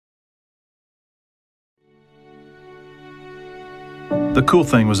The cool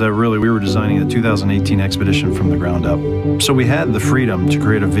thing was that really we were designing the 2018 Expedition from the ground up. So we had the freedom to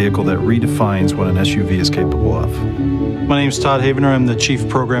create a vehicle that redefines what an SUV is capable of. My name is Todd Havener. I'm the Chief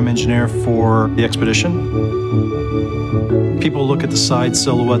Program Engineer for the Expedition. People look at the side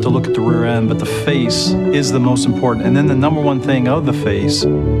silhouette, they'll look at the rear end, but the face is the most important. And then the number one thing of the face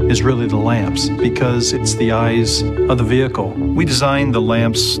is really the lamps, because it's the eyes of the vehicle. We designed the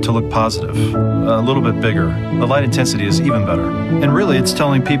lamps to look positive, a little bit bigger. The light intensity is even better. And really it's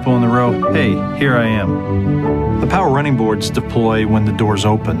telling people in the row, hey, here I am. The power running boards deploy when the doors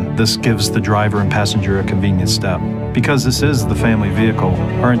open. This gives the driver and passenger a convenient step. Because this is the family vehicle,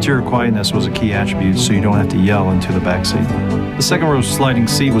 our interior quietness was a key attribute, so you don't have to yell into the back seat. The second row sliding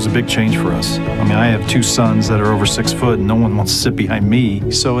seat was a big change for us. I mean, I have two sons that are over 6 foot and no one wants to sit behind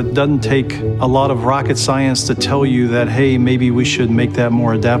me. So it doesn't take a lot of rocket science to tell you that, hey, maybe we should make that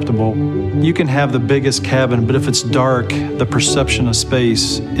more adaptable. You can have the biggest cabin, but if it's dark, the perception of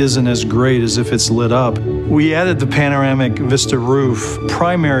space isn't as great as if it's lit up. We added the panoramic vista roof.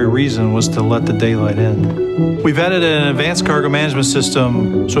 Primary reason was to let the daylight in. We've added an advanced cargo management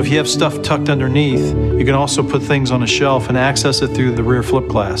system, so if you have stuff tucked underneath, you can also put things on a shelf and access it through the rear flip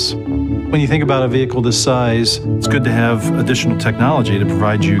glass. When you think about a vehicle this size, it's good to have additional technology to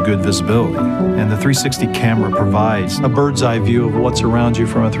provide you good visibility. And the 360 camera provides a bird's eye view of what's around you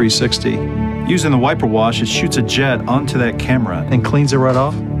from a 360. Using the wiper wash, it shoots a jet onto that camera and cleans it right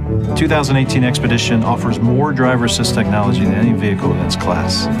off. The 2018 Expedition offers more driver assist technology than any vehicle in its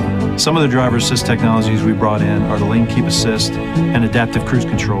class. Some of the driver assist technologies we brought in are the lane keep assist and adaptive cruise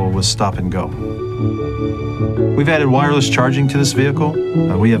control with stop and go. We've added wireless charging to this vehicle.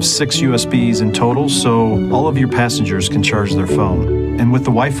 We have 6 USBs in total, so all of your passengers can charge their phone. And with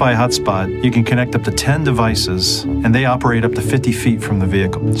the Wi-Fi hotspot, you can connect up to 10 devices, and they operate up to 50 feet from the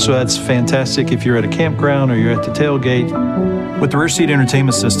vehicle. So that's fantastic if you're at a campground or you're at the tailgate. With the rear seat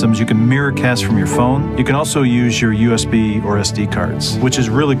entertainment systems, you can mirror cast from your phone. You can also use your USB or SD cards, which is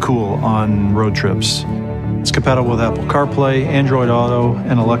really cool on road trips. It's compatible with Apple CarPlay, Android Auto,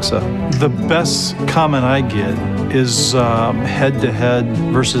 and Alexa. The best comment I get is head-to-head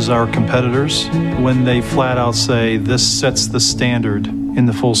versus our competitors when they flat out say this sets the standard in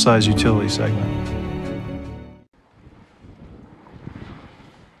the full-size utility segment.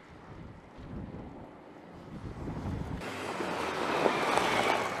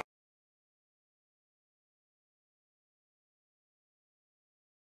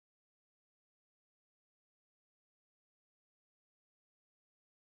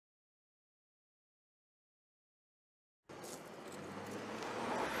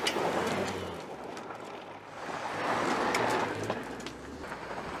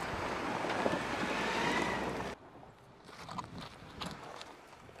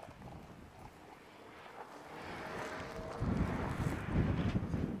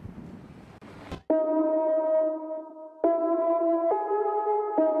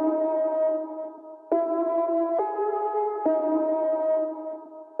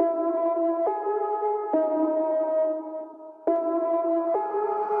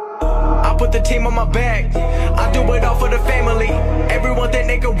 Put the team on my back, I do it all for the family. Everyone think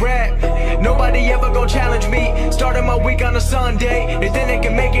they can rap, nobody ever gon' challenge me. Started my week on a Sunday, and then they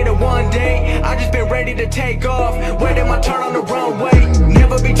can make it in one day. I just been ready to take off, waiting my turn on the runway.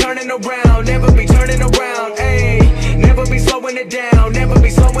 Never be turning around, never be turning around, ayy. Never be slowing it down, never be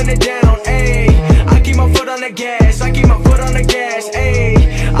slowing it down, ayy. I keep my foot on the gas, I keep my foot on the gas,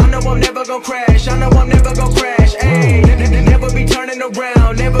 ayy. I know I'm never gon' crash, I know I'm never gon' crash, ayy. Never be turning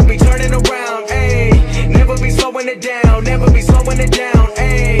around, never be turning around, ayy. Never be slowing it down, never be slowing it down,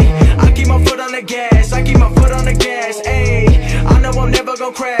 ayy. I keep my foot on the gas, I keep my foot on the gas, ayy. I know I'm never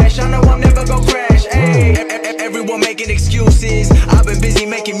gon' crash, I know I'm never gon' crash, ayy. Everyone making excuses, I've been busy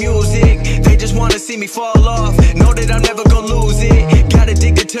making music. They just wanna see me fall off, know that I'm never gon' lose it. Got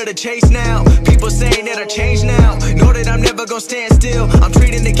addicted to the chase now, people saying that I changed now. Know that I'm never gon' stand still, I'm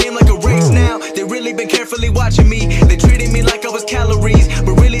treating the game like a race now. They really been carefully watching me, they treating me like I was calories,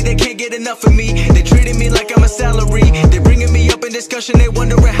 but really they can't get enough of me. They treating me like I'm a salary, they bringing me up in discussion. They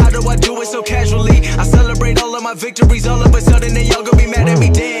wondering how do I do it so casually. I celebrate all of my victories, all of a sudden they all gonna be mad at me.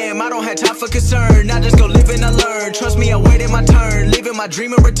 Damn, I don't have time for concern, I just go live and I learn. Trust me, I waited my turn, living my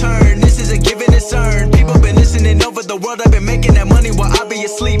dream in return. This is a given, it's earned. People been listening over the world, I've been making that money while I be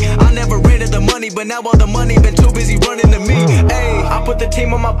asleep. I never ran to the money, but now all the money been too busy running to me. Ayy, I put the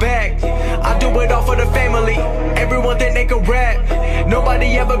team on my back, I do it all for the family. Everyone think they can rap,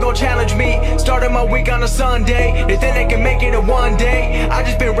 nobody ever gon' challenge me. Started my week on a Sunday, they think they can make it in one day. I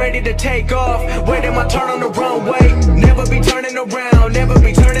just been ready to take off, waiting my turn on the runway. Never be turning around, never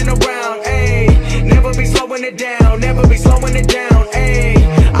be turning around, ayy. Never be slowing it down, never be slowing it down, ayy.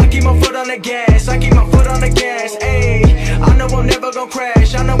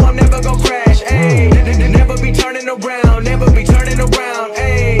 gon' crash, ayy. Never be turning around, never be turning around,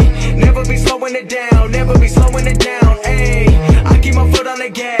 ayy. Never be slowing it down, never be slowing it down, ayy. I keep my foot on the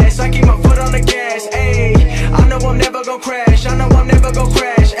gas, I keep my foot on the gas, ayy. I know I'm never gon' crash, I know I'm never gon'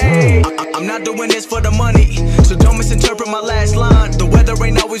 crash, ayy. I'm not doing this for the money, so don't misinterpret my last line. The weather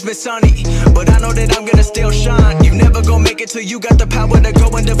ain't always been sunny, but I know that I'm gonna still shine. You never gon' make it till you got the power to go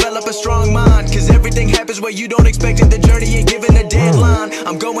and develop a strong mind. Cause everything happens where you don't expect it, the journey ain't given a deadline.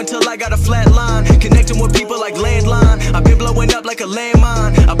 I'm going till I got a flat line, connecting with people like landline. I've been blowing up like a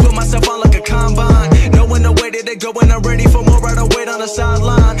landmine, I put myself on like a combine. Knowing the way that they go and I'm ready for more, I don't wait on the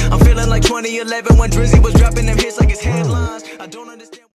sideline. I'm feeling like 2011 when Drizzy was dropping them hits like his headlines. I don't understand.